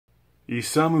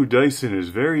Isamu Dyson is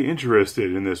very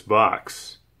interested in this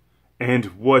box. And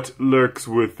what lurks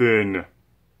within?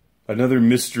 Another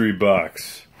mystery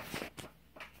box.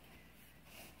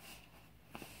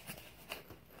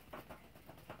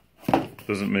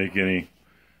 Doesn't make any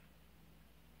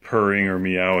purring or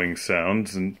meowing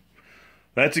sounds, and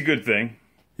that's a good thing.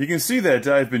 You can see that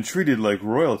I've been treated like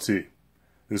royalty.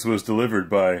 This was delivered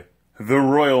by the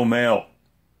Royal Mail.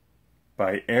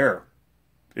 By air.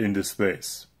 Into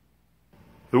space.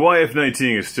 The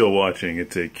YF-19 is still watching.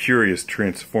 It's a curious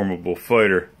transformable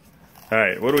fighter.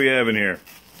 Alright, what do we have in here?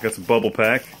 Got some bubble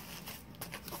pack.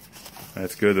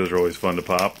 That's good, those are always fun to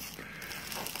pop.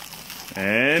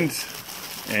 And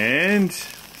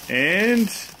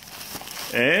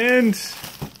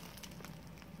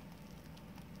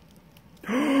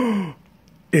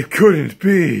it couldn't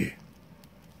be.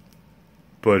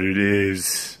 But it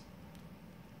is.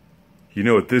 You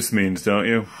know what this means, don't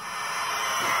you?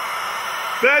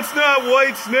 That's not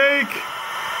White Snake!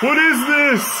 What is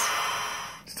this?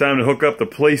 It's time to hook up the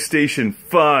PlayStation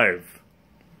 5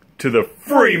 to the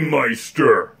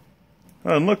Framemeister.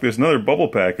 Oh, and look, there's another bubble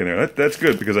pack in there. That's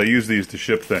good because I use these to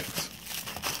ship things.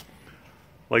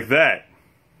 Like that.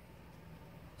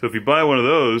 So if you buy one of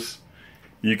those,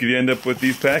 you could end up with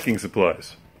these packing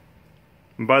supplies.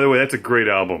 And by the way, that's a great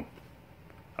album.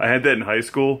 I had that in high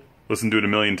school, listened to it a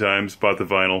million times, bought the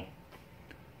vinyl.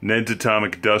 Ned's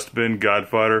Atomic Dustbin,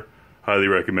 Godfather, highly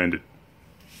recommended.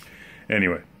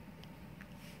 Anyway,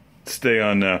 let's stay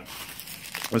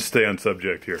on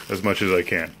subject here as much as I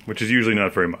can, which is usually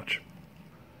not very much.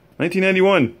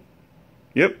 1991.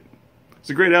 Yep,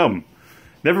 it's a great album.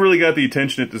 Never really got the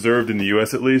attention it deserved in the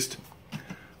US at least,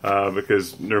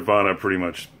 because Nirvana pretty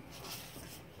much,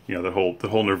 you know, the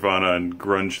whole Nirvana and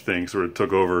grunge thing sort of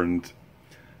took over, and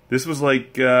this was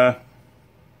like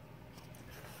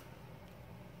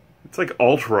it's like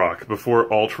alt rock before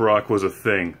alt rock was a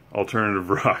thing. Alternative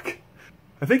rock.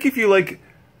 I think if you like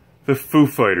the Foo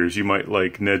Fighters, you might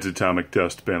like Ned's Atomic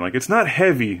Dustbin. Like, it's not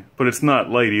heavy, but it's not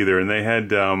light either, and they had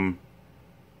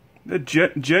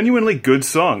genuinely good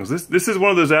songs. This is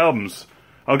one of those albums.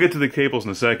 I'll get to the cables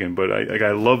in a second, but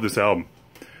I love this album.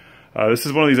 This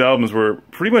is one of these albums where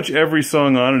pretty much every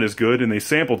song on it is good, and they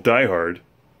sample Die Hard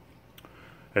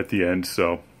at the end,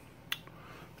 so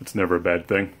that's never a bad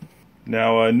thing.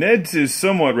 Now, Ned's is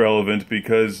somewhat relevant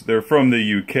because they're from the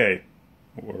UK,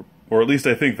 or at least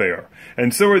I think they are.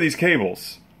 And so are these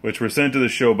cables, which were sent to the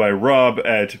show by Rob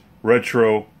at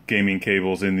Retro Gaming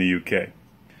Cables in the UK.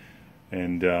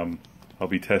 And I'll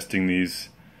be testing these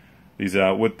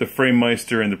out with the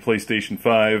Framemeister and the PlayStation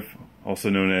 5, also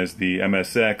known as the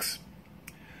MSX,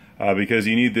 because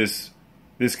you need this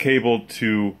cable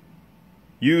to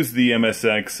use the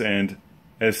MSX and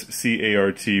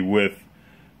SCART with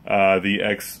the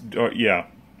X.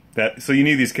 So you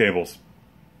need these cables.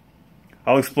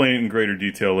 I'll explain it in greater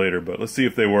detail later, but let's see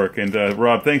if they work. And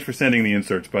Rob, thanks for sending the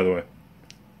inserts, by the way.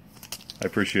 I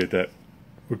appreciate that.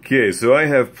 Okay, so I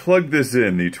have plugged this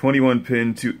in, the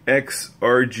 21-pin to X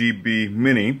RGB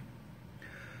Mini,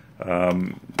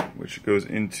 which goes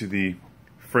into the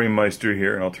Framemeister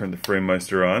here, and I'll turn the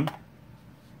Framemeister on.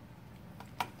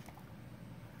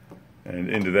 And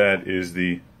into that is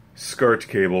the SCART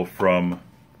cable from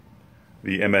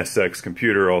the MSX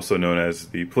computer, also known as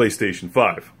the PlayStation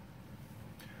 5.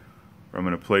 I'm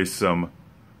going to place some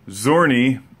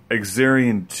Zorni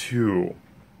Exarian 2.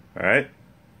 Alright?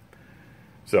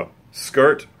 So,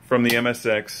 SCART from the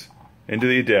MSX into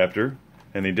the adapter,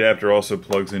 and the adapter also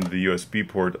plugs into the USB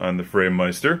port on the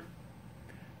Framemeister.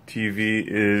 TV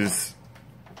is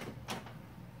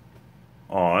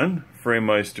on,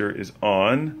 Framemeister is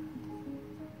on,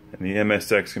 and the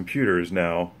MSX computer is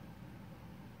now,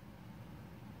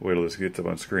 wait till this gets up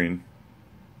on screen,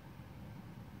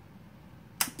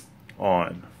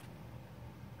 on.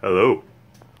 Hello.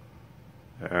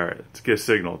 Alright, let's get a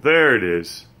signal. There it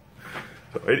is.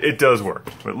 So it does work.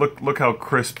 But look how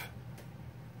crisp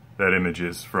that image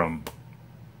is from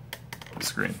the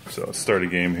screen. So let's start a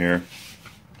game here.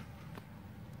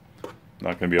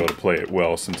 Not going to be able to play it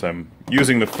well since I'm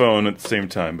using the phone at the same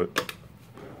time, but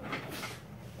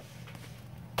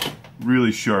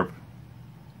really sharp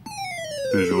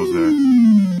visuals there.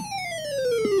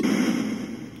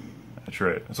 That's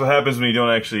right. That's what happens when you don't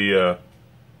actually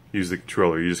use the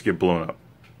controller. You just get blown up.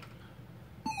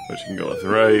 But you can go left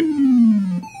and right.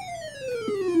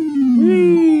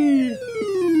 Whee!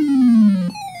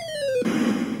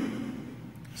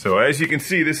 So as you can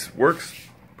see, this works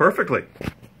perfectly.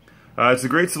 It's a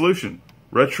great solution.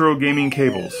 Retro Gaming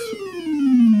Cables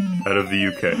out of the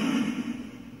UK.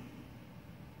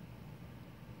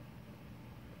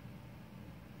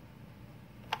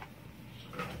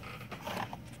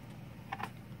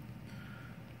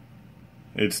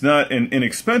 It's not an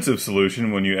inexpensive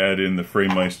solution when you add in the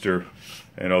Framemeister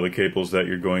and all the cables that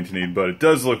you're going to need, but it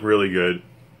does look really good.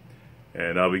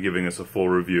 And I'll be giving us a full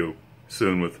review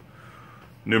soon with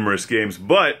numerous games.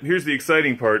 But here's the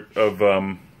exciting part of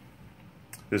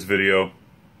this video,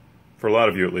 for a lot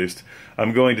of you at least.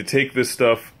 I'm going to take this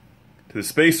stuff to the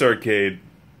Space Arcade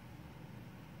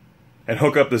and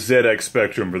hook up the ZX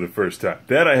Spectrum for the first time.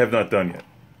 That I have not done yet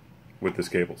with this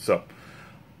cable. So,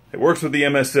 it works with the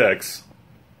MSX.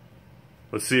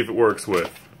 Let's see if it works with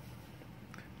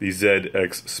the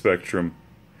ZX Spectrum.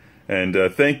 And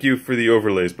thank you for the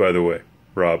overlays, by the way,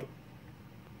 Rob,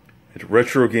 at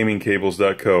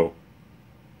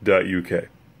retrogamingcables.co.uk.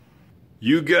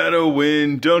 You gotta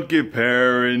win, don't get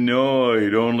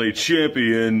paranoid. Only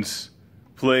champions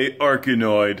play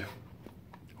Arkanoid.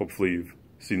 Hopefully you've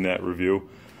seen that review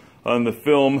on the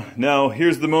film. Now,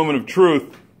 here's the moment of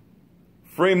truth.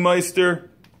 Framemeister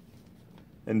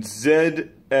and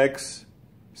ZX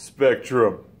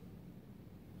Spectrum.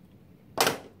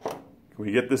 Can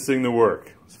we get this thing to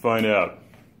work? Let's find out.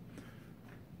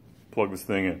 Plug this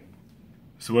thing in.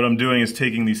 So what I'm doing is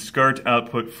taking the SCART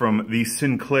output from the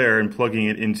Sinclair and plugging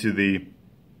it into the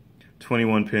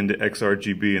 21-pin to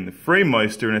XRGB in the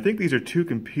Framemeister, and I think these are two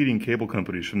competing cable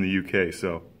companies from the UK,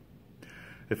 so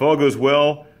if all goes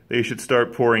well, they should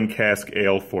start pouring cask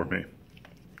ale for me,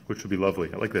 which would be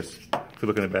lovely. I like this. If we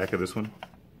look in the back of this one.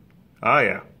 Ah,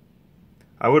 yeah.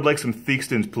 I would like some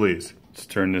Theakstons, please. Let's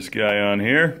turn this guy on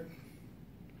here.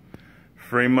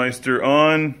 Framemeister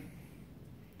on.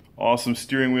 Awesome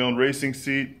steering wheel and racing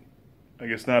seat. I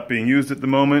guess not being used at the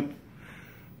moment.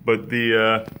 But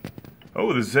the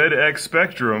ZX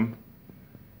Spectrum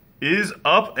is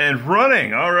up and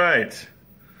running. All right.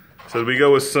 So we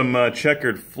go with some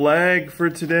checkered flag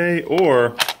for today,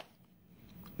 or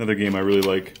another game I really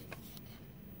like,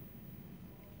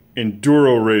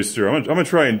 Enduro Racer. I'm gonna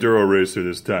try Enduro Racer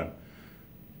this time.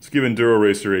 Let's give Enduro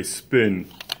Racer a spin,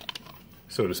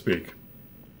 so to speak.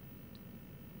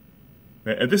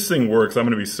 If this thing works, I'm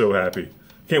gonna be so happy.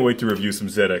 Can't wait to review some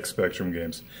ZX Spectrum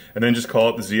games, and then just call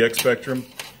it the ZX Spectrum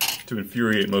to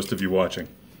infuriate most of you watching.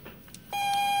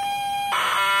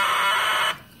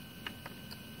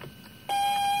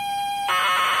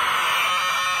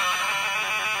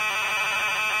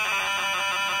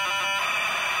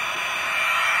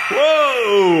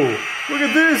 Whoa! Look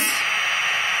at this!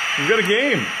 We've got a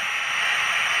game.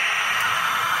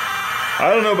 I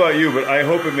don't know about you, but I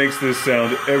hope it makes this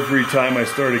sound every time I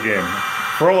start a game.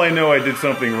 For all I know, I did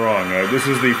something wrong. This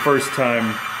is the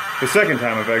second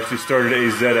time I've actually started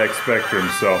a ZX Spectrum,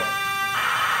 so.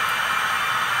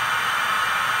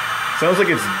 Sounds like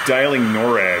it's dialing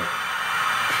NORAD.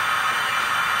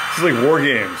 This is like War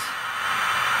Games.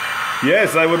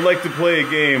 Yes, I would like to play a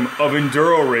game of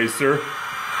Enduro Racer.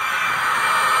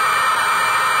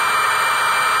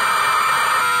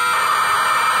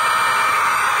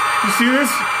 You see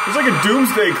this? It's like a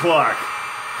doomsday clock.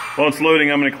 While it's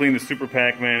loading, I'm going to clean the Super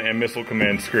Pac-Man and Missile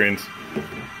Command screens.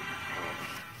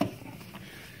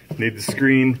 Need the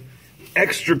screen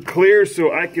extra clear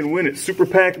so I can win at Super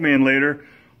Pac-Man later.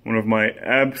 One of my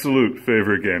absolute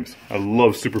favorite games. I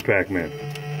love Super Pac-Man.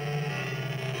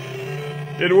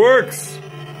 It works!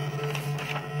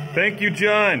 Thank you,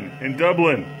 John, in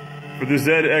Dublin, for the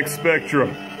ZX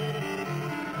Spectrum.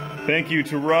 Thank you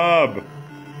to Rob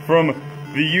from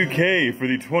the UK for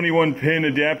the 21-pin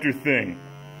adapter thing.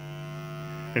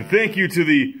 And thank you to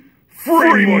the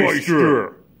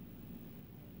Framemeister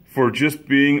for just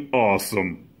being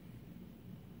awesome.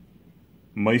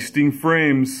 Meisting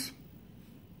frames.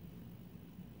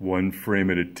 One frame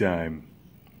at a time.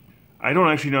 I don't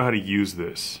actually know how to use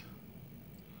this.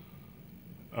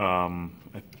 Can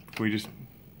we just...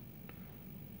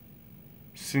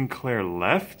 Sinclair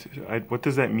left? What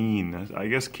does that mean? I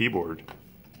guess keyboard.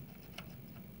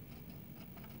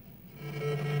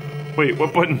 Wait,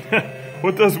 what button?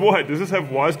 What does what? Does this have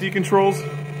WASD controls?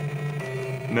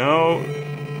 No.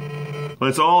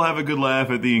 Let's all have a good laugh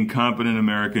at the incompetent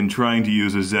American trying to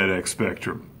use a ZX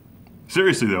Spectrum.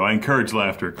 Seriously though, I encourage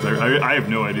laughter. I have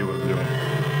no idea what I'm doing.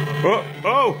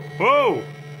 Oh! Whoa!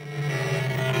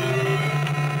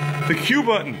 The Q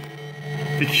button!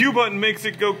 The Q button makes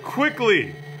it go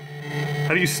quickly!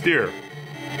 How do you steer?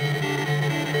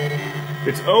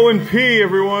 It's O and P,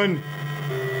 everyone!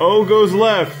 O goes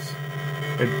left,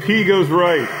 and P goes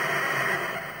right.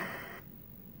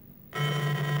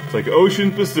 It's like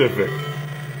Ocean Pacific.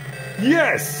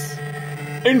 Yes!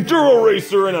 Enduro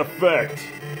Racer in effect!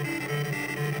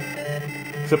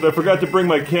 Except I forgot to bring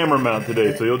my camera mount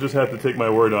today, so you'll just have to take my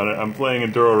word on it. I'm playing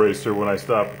Enduro Racer when I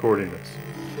stop recording this.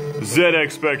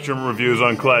 ZX Spectrum reviews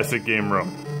on Classic Game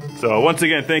Room. So once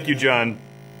again, thank you, John.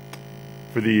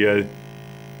 for the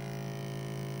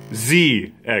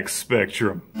ZX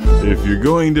Spectrum. If you're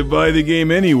going to buy the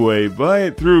game anyway, buy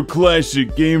it through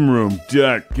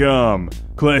ClassicGameRoom.com.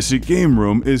 Classic Game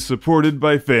Room is supported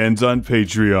by fans on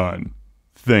Patreon.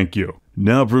 Thank you.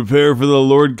 Now prepare for the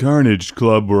Lord Carnage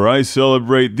Club, where I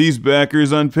celebrate these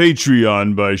backers on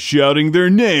Patreon by shouting their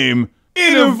name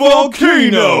in a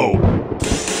volcano!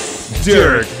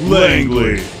 Derek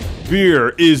Langley. Beer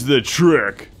is the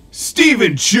trick.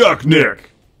 Stephen Chucknick.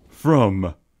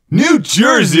 From New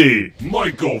Jersey.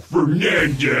 Michael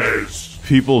Fernandez.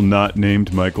 People not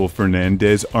named Michael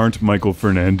Fernandez aren't Michael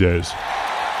Fernandez.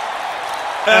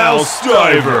 Al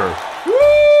Stiver.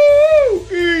 Woo!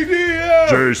 EDM.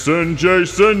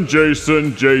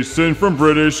 Jason from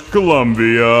British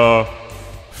Columbia.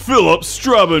 Philip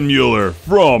Strabenmuller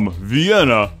from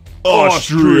Vienna,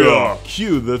 Austria.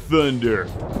 Cue the thunder.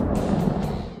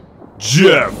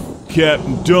 Jeff,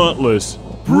 Captain Dauntless,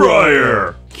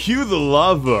 Briar. Cue the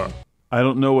lava. I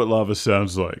don't know what lava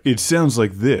sounds like. It sounds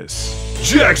like this.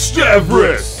 Jack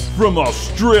Stavris from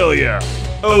Australia.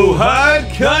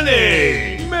 Ohad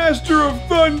Kane, Master of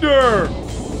Thunder.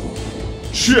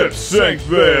 Chip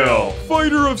Sankvale,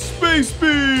 Fighter of Space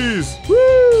Bees.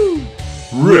 Woo!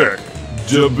 Rick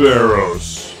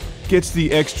DeBarros gets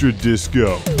the extra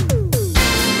disco.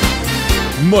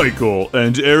 Michael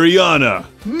and Ariana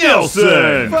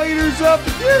Nelson, Fighters of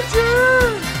the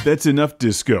Future. That's enough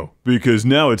disco, because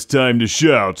now it's time to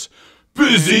shout,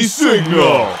 Busy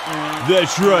Signal!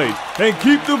 That's right, and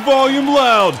keep the volume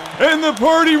loud and the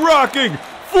party rocking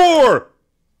for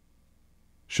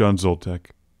Sean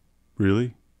Zoltek.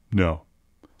 Really? No.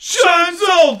 Sean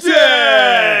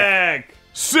Zoltek!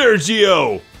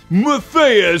 Sergio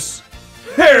Matthias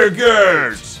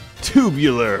Hergert!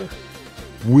 Tubular.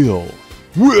 Will.